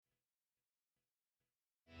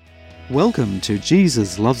Welcome to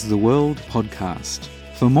Jesus Loves the World podcast.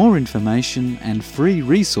 For more information and free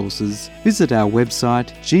resources, visit our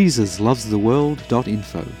website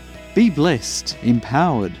jesuslovestheworld.info. Be blessed,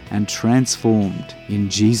 empowered, and transformed in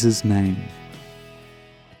Jesus' name.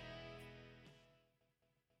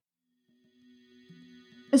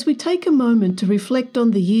 As we take a moment to reflect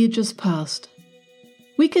on the year just past,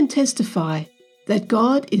 we can testify that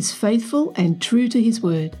God is faithful and true to His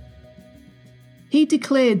word. He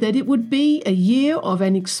declared that it would be a year of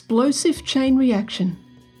an explosive chain reaction.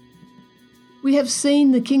 We have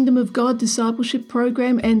seen the Kingdom of God discipleship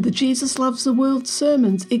program and the Jesus Loves the World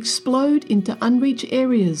sermons explode into unreached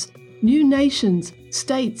areas, new nations,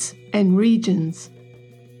 states, and regions.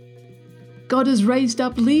 God has raised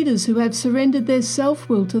up leaders who have surrendered their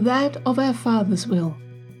self-will to that of our Father's will.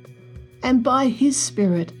 And by His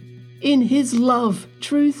Spirit, in His love,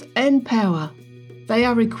 truth, and power, they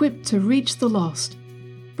are equipped to reach the lost,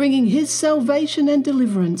 bringing His salvation and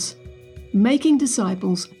deliverance, making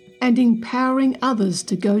disciples, and empowering others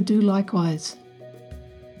to go do likewise.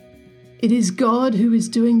 It is God who is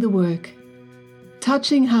doing the work,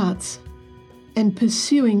 touching hearts, and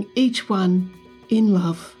pursuing each one in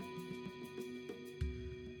love.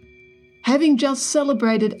 Having just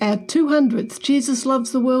celebrated our 200th Jesus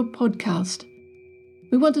Loves the World podcast,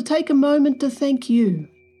 we want to take a moment to thank you.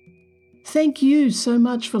 Thank you so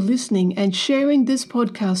much for listening and sharing this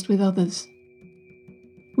podcast with others.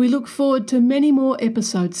 We look forward to many more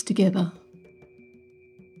episodes together.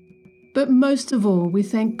 But most of all, we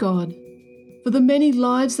thank God for the many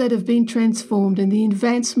lives that have been transformed in the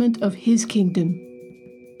advancement of His kingdom,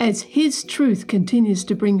 as His truth continues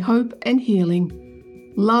to bring hope and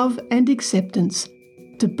healing, love and acceptance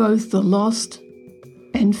to both the lost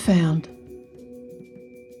and found.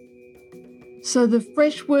 So the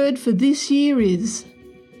fresh word for this year is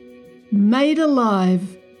made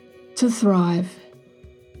alive to thrive.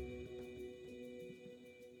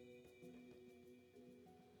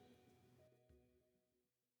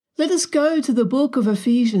 Let us go to the book of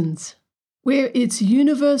Ephesians, where its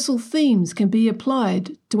universal themes can be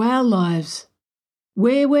applied to our lives,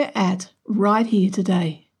 where we're at right here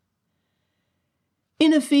today.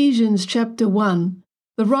 In Ephesians chapter 1,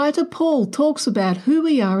 the writer Paul talks about who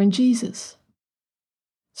we are in Jesus.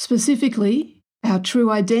 Specifically, our true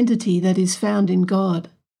identity that is found in God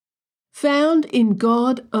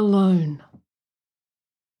alone.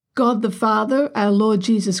 God the Father, our Lord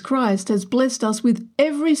Jesus Christ, has blessed us with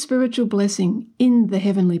every spiritual blessing in the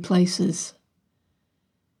heavenly places.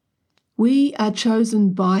 We are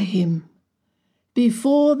chosen by Him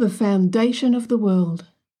before the foundation of the world.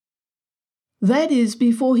 That is,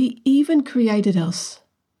 before He even created us,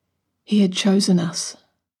 He had chosen us.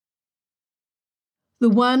 The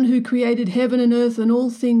one who created heaven and earth and all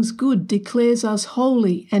things good declares us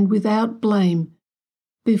holy and without blame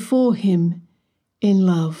before Him in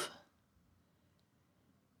love.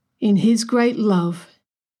 In His great love,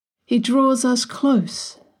 He draws us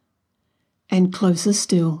close and closer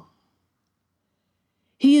still.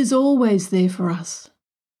 He is always there for us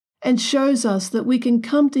and shows us that we can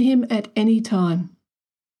come to Him at any time.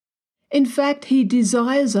 In fact, He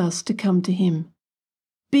desires us to come to Him,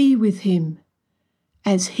 be with Him,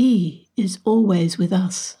 as He is always with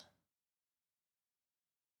us.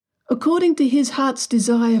 According to His heart's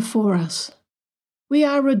desire for us, we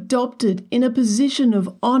are adopted in a position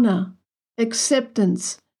of honour,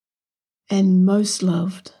 acceptance, and most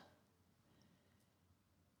loved.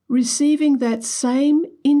 Receiving that same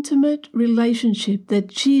intimate relationship that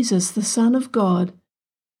Jesus, the Son of God,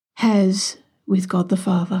 has with God the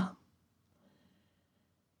Father.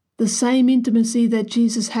 The same intimacy that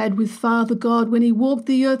Jesus had with Father God when He walked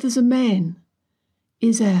the earth as a man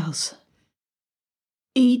is ours.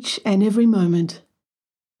 Each and every moment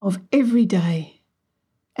of every day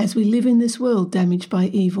as we live in this world damaged by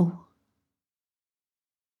evil.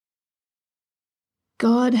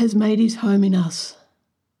 God has made His home in us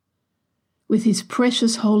with His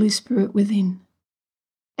precious Holy Spirit within,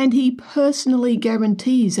 and He personally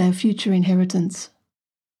guarantees our future inheritance.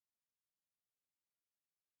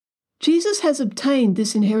 Jesus has obtained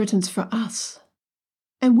this inheritance for us,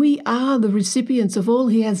 and we are the recipients of all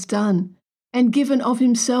He has done and given of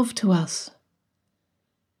Himself to us.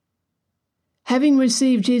 Having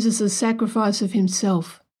received Jesus' sacrifice of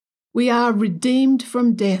Himself, we are redeemed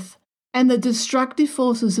from death and the destructive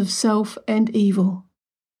forces of self and evil,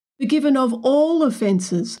 forgiven of all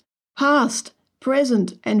offences, past,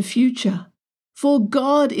 present, and future, for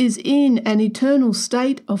God is in an eternal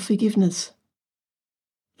state of forgiveness.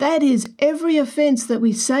 That is, every offence that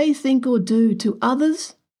we say, think, or do to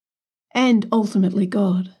others, and ultimately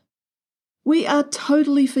God. We are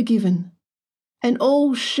totally forgiven, and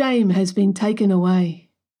all shame has been taken away.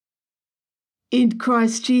 In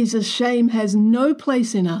Christ Jesus, shame has no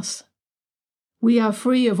place in us. We are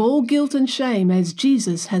free of all guilt and shame as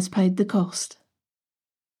Jesus has paid the cost.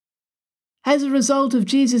 As a result of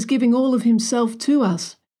Jesus giving all of himself to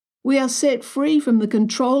us, we are set free from the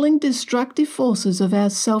controlling, destructive forces of our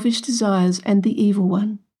selfish desires and the evil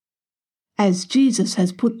one, as Jesus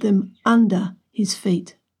has put them under his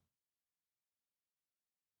feet.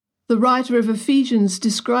 The writer of Ephesians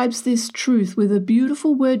describes this truth with a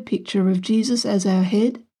beautiful word picture of Jesus as our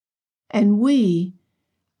head, and we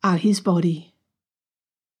are his body.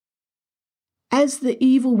 As the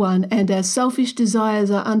evil one and our selfish desires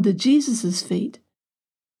are under Jesus' feet,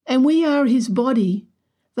 and we are his body,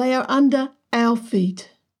 they are under our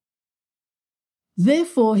feet.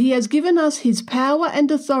 Therefore, he has given us his power and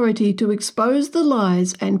authority to expose the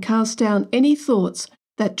lies and cast down any thoughts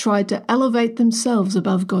that try to elevate themselves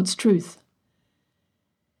above God's truth.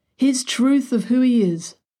 His truth of who he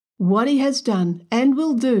is, what he has done and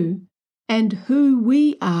will do, and who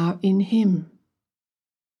we are in him.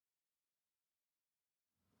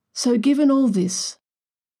 So given all this,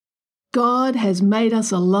 God has made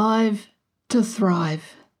us alive to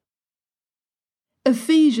thrive.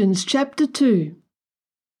 Ephesians chapter 2,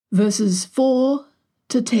 verses 4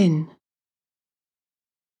 to 10.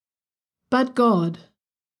 But God,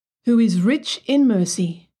 who is rich in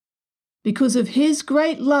mercy, because of his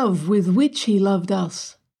great love with which he loved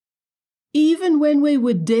us, even when we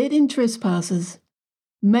were dead in trespasses,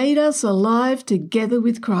 made us alive together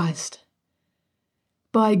with Christ.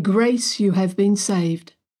 By grace you have been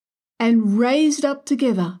saved, and raised up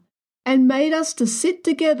together, and made us to sit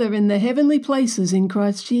together in the heavenly places in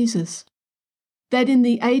Christ Jesus, that in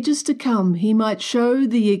the ages to come he might show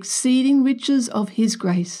the exceeding riches of his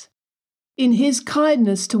grace, in his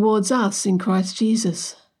kindness towards us in Christ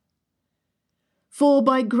Jesus. For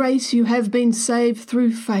by grace you have been saved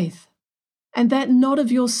through faith, and that not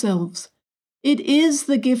of yourselves. It is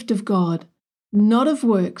the gift of God, not of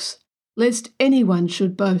works, lest anyone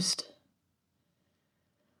should boast.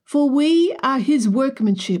 For we are his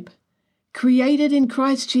workmanship, created in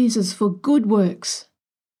Christ Jesus for good works,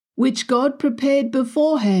 which God prepared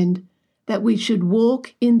beforehand that we should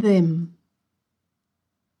walk in them.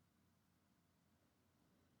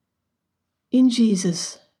 In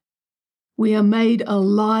Jesus, we are made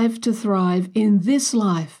alive to thrive in this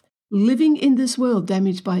life, living in this world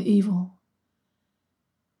damaged by evil.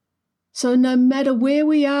 So no matter where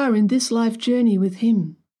we are in this life journey with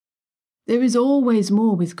him, there is always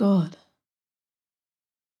more with God.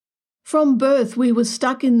 From birth we were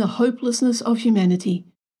stuck in the hopelessness of humanity,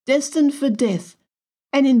 destined for death,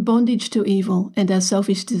 and in bondage to evil and our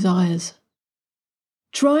selfish desires.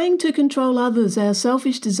 Trying to control others, our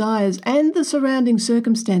selfish desires, and the surrounding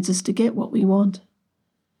circumstances to get what we want.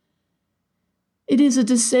 It is a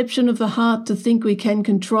deception of the heart to think we can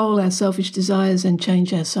control our selfish desires and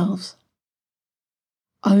change ourselves.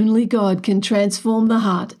 Only God can transform the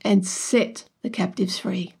heart and set the captives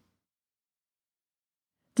free.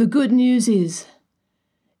 The good news is,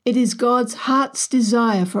 it is God's heart's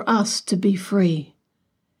desire for us to be free,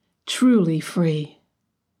 truly free.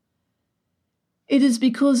 It is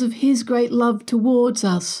because of his great love towards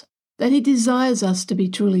us that he desires us to be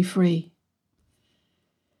truly free.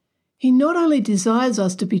 He not only desires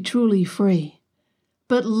us to be truly free,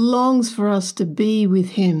 but longs for us to be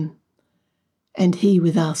with him and he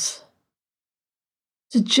with us.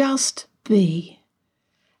 To just be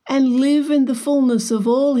and live in the fullness of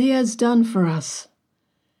all he has done for us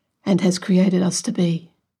and has created us to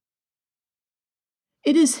be.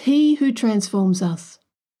 It is he who transforms us,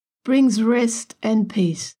 brings rest and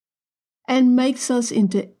peace, and makes us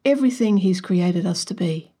into everything he's created us to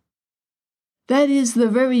be. That is the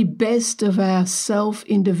very best of ourself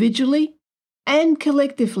individually and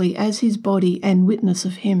collectively as his body and witness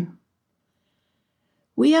of him.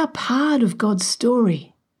 We are part of God's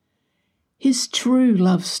story, his true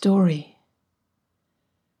love story.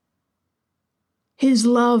 His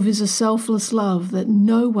love is a selfless love that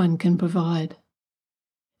no one can provide.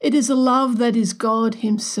 It is a love that is God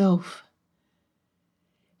himself.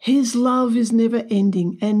 His love is never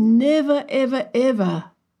ending and never, ever,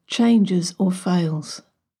 ever changes or fails.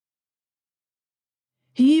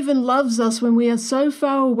 He even loves us when we are so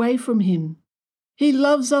far away from him. He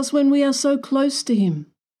loves us when we are so close to him.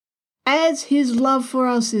 As his love for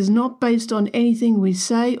us is not based on anything we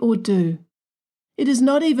say or do, it is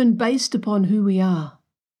not even based upon who we are.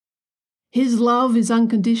 His love is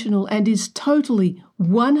unconditional and is totally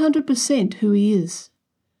 100% who he is.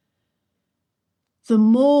 The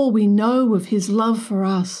more we know of his love for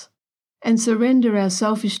us and surrender our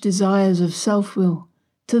selfish desires of self-will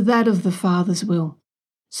to that of the Father's will,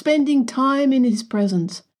 spending time in His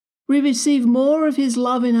presence, we receive more of His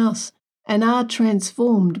love in us and are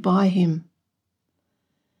transformed by Him.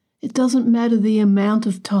 It doesn't matter the amount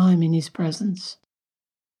of time in His presence.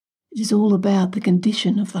 It is all about the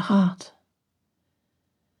condition of the heart.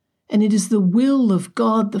 And it is the will of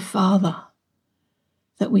God the Father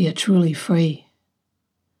that we are truly free.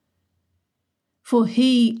 For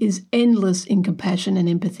He is endless in compassion and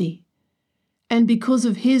empathy. And because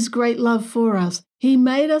of His great love for us, He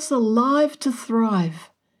made us alive to thrive.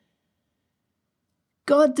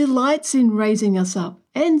 God delights in raising us up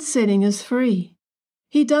and setting us free.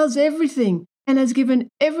 He does everything and has given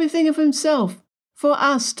everything of Himself for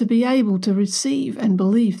us to be able to receive and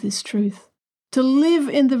believe this truth, to live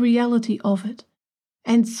in the reality of it,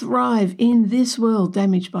 and thrive in this world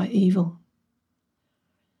damaged by evil.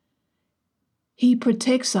 He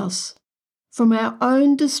protects us from our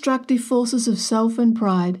own destructive forces of self and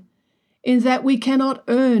pride, in that we cannot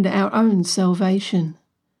earn our own salvation.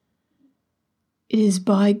 It is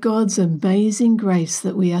by God's amazing grace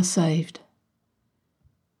that we are saved.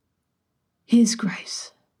 His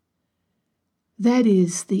grace. That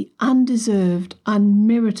is the undeserved,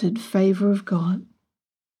 unmerited favour of God.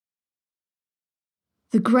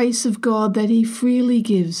 The grace of God that He freely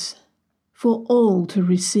gives for all to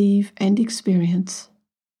receive and experience.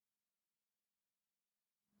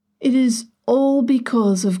 It is all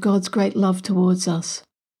because of God's great love towards us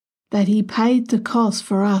that He paid the cost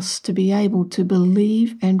for us to be able to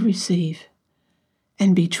believe and receive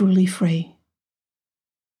and be truly free.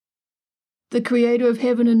 The Creator of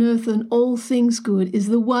heaven and earth and all things good is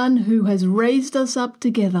the one who has raised us up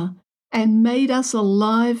together and made us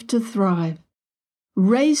alive to thrive,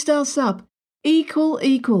 raised us up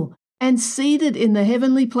equal, and seated in the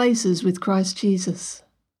heavenly places with Christ Jesus.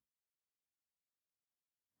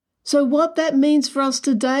 So what that means for us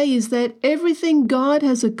today is that everything God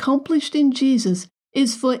has accomplished in Jesus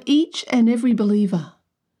is for each and every believer.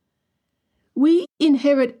 We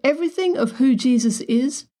inherit everything of who Jesus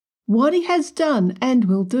is, what He has done and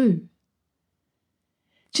will do.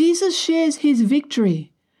 Jesus shares His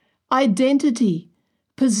victory, identity,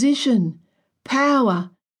 position,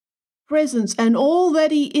 power, presence, and all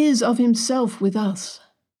that He is of Himself with us.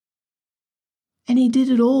 And He did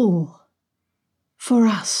it all for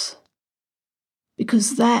us,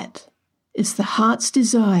 because that is the heart's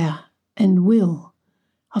desire and will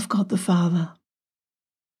of God the Father.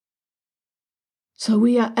 So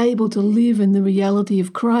we are able to live in the reality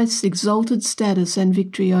of Christ's exalted status and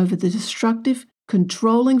victory over the destructive,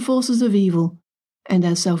 controlling forces of evil and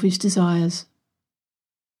our selfish desires.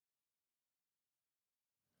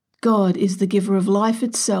 God is the giver of life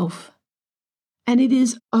itself, and it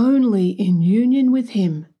is only in union with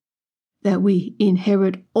Him that we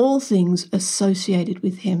inherit all things associated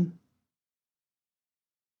with Him.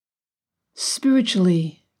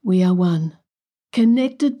 Spiritually, we are one,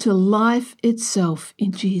 connected to life itself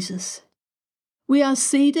in Jesus. We are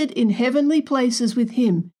seated in heavenly places with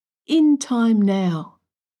Him in time now.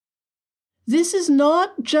 This is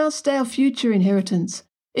not just our future inheritance.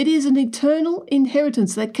 It is an eternal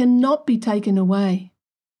inheritance that cannot be taken away.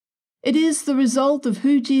 It is the result of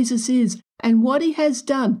who Jesus is and what He has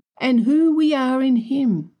done and who we are in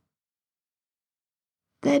Him.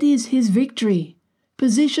 That is His victory,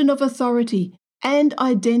 position of authority, and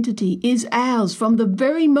identity is ours from the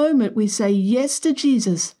very moment we say yes to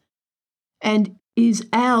Jesus, and is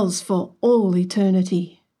ours for all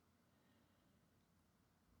eternity.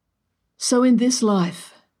 So in this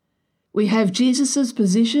life, we have Jesus'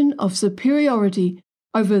 position of superiority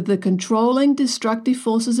over the controlling, destructive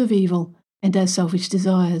forces of evil and our selfish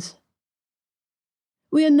desires.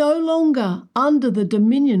 We are no longer under the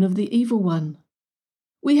dominion of the evil one.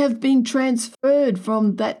 We have been transferred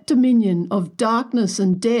from that dominion of darkness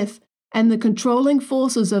and death and the controlling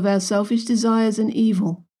forces of our selfish desires and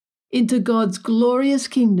evil into God's glorious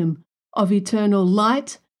kingdom of eternal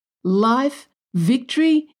light, life,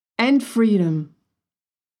 victory, and freedom.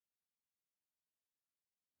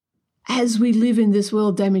 As we live in this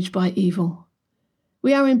world damaged by evil,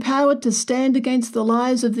 we are empowered to stand against the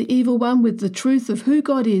lies of the evil one with the truth of who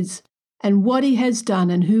God is and what He has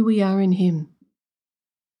done and who we are in Him.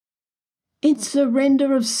 In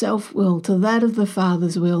surrender of self-will to that of the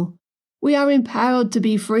Father's will, we are empowered to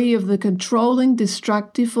be free of the controlling,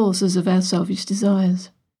 destructive forces of our selfish desires.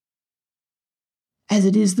 As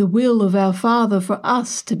it is the will of our Father for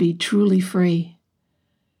us to be truly free.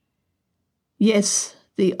 Yes,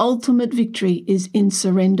 the ultimate victory is in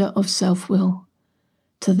surrender of self-will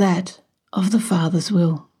to that of the Father's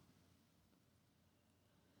will.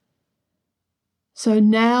 So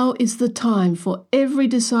now is the time for every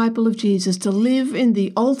disciple of Jesus to live in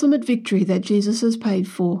the ultimate victory that Jesus has paid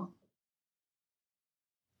for.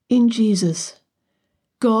 In Jesus,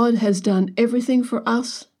 God has done everything for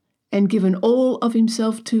us and given all of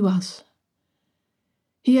himself to us.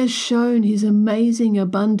 He has shown his amazing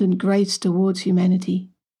abundant grace towards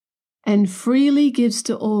humanity and freely gives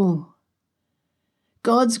to all.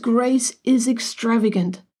 God's grace is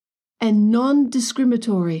extravagant and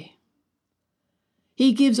non-discriminatory.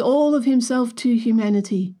 He gives all of himself to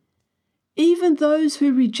humanity, even those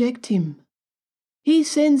who reject him. He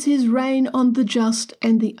sends his rain on the just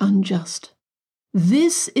and the unjust.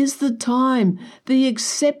 This is the time, the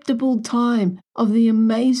acceptable time of the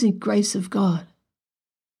amazing grace of God.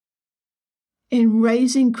 In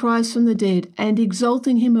raising Christ from the dead and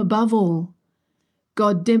exalting him above all,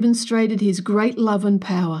 God demonstrated his great love and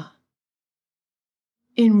power.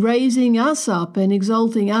 In raising us up and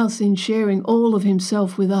exalting us in sharing all of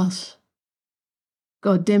himself with us,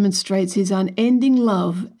 God demonstrates his unending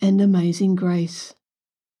love and amazing grace.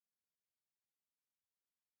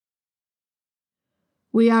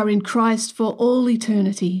 We are in Christ for all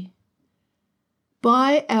eternity.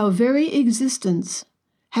 By our very existence,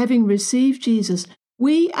 having received Jesus,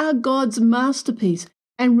 we are God's masterpiece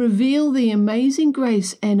and reveal the amazing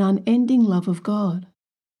grace and unending love of God.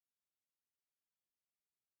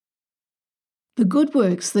 The good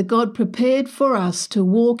works that God prepared for us to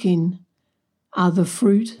walk in are the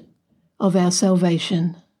fruit of our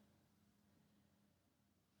salvation.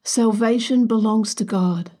 Salvation belongs to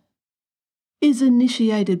God, is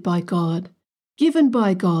initiated by God, given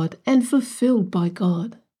by God, and fulfilled by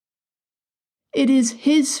God. It is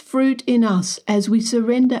his fruit in us as we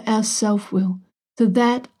surrender our self-will to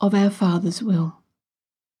that of our Father's will.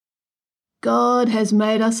 God has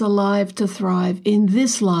made us alive to thrive in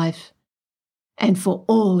this life and for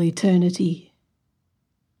all eternity.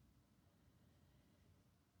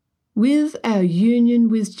 With our union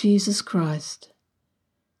with Jesus Christ,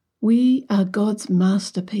 we are God's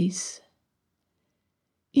masterpiece.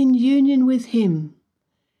 In union with him,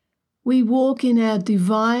 we walk in our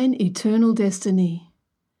divine eternal destiny.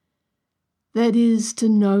 That is to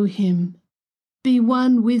know him, be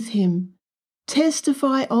one with him,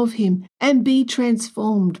 testify of him, and be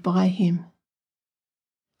transformed by him.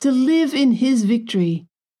 To live in his victory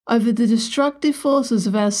over the destructive forces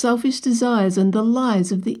of our selfish desires and the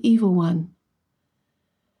lies of the evil one.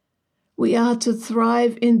 We are to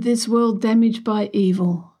thrive in this world damaged by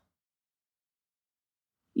evil.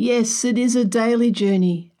 Yes, it is a daily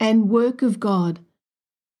journey and work of God.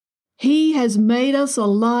 He has made us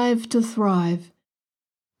alive to thrive,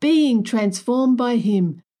 being transformed by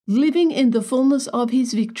him, living in the fullness of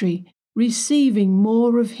his victory, receiving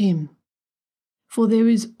more of him. For there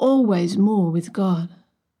is always more with God.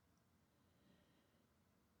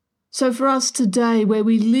 So for us today, where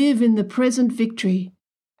we live in the present victory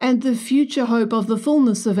and the future hope of the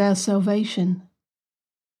fullness of our salvation.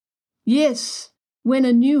 Yes, when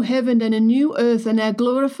a new heaven and a new earth and our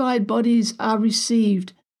glorified bodies are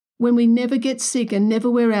received, when we never get sick and never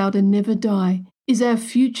wear out and never die, is our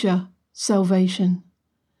future salvation.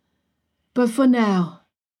 But for now,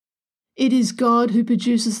 it is God who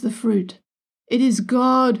produces the fruit. It is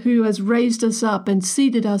God who has raised us up and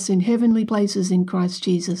seated us in heavenly places in Christ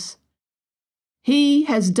Jesus. He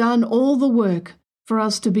has done all the work for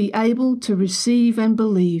us to be able to receive and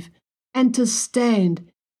believe and to stand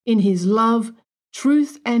in his love,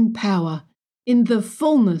 truth, and power in the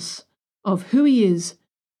fullness of who he is,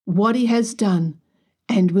 what he has done,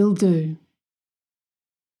 and will do.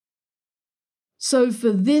 So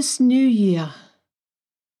for this new year,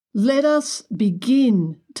 let us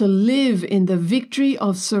begin to live in the victory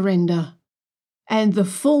of surrender and the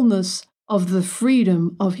fullness of the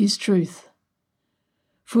freedom of his truth.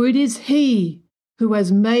 For it is he who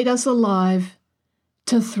has made us alive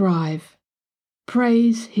to thrive.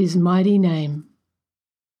 Praise his mighty name.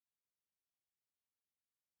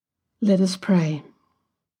 Let us pray.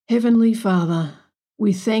 Heavenly Father,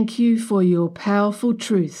 we thank you for your powerful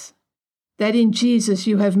truth, that in Jesus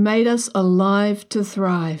you have made us alive to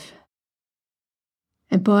thrive.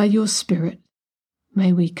 And by your Spirit,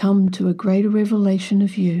 may we come to a greater revelation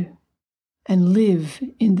of you and live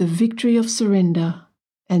in the victory of surrender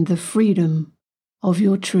and the freedom of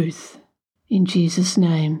your truth. In Jesus'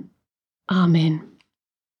 name, Amen.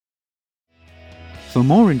 For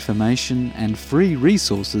more information and free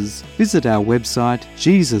resources, visit our website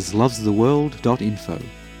jesuslovestheworld.info.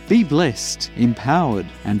 Be blessed, empowered,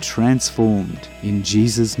 and transformed in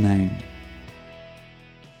Jesus' name.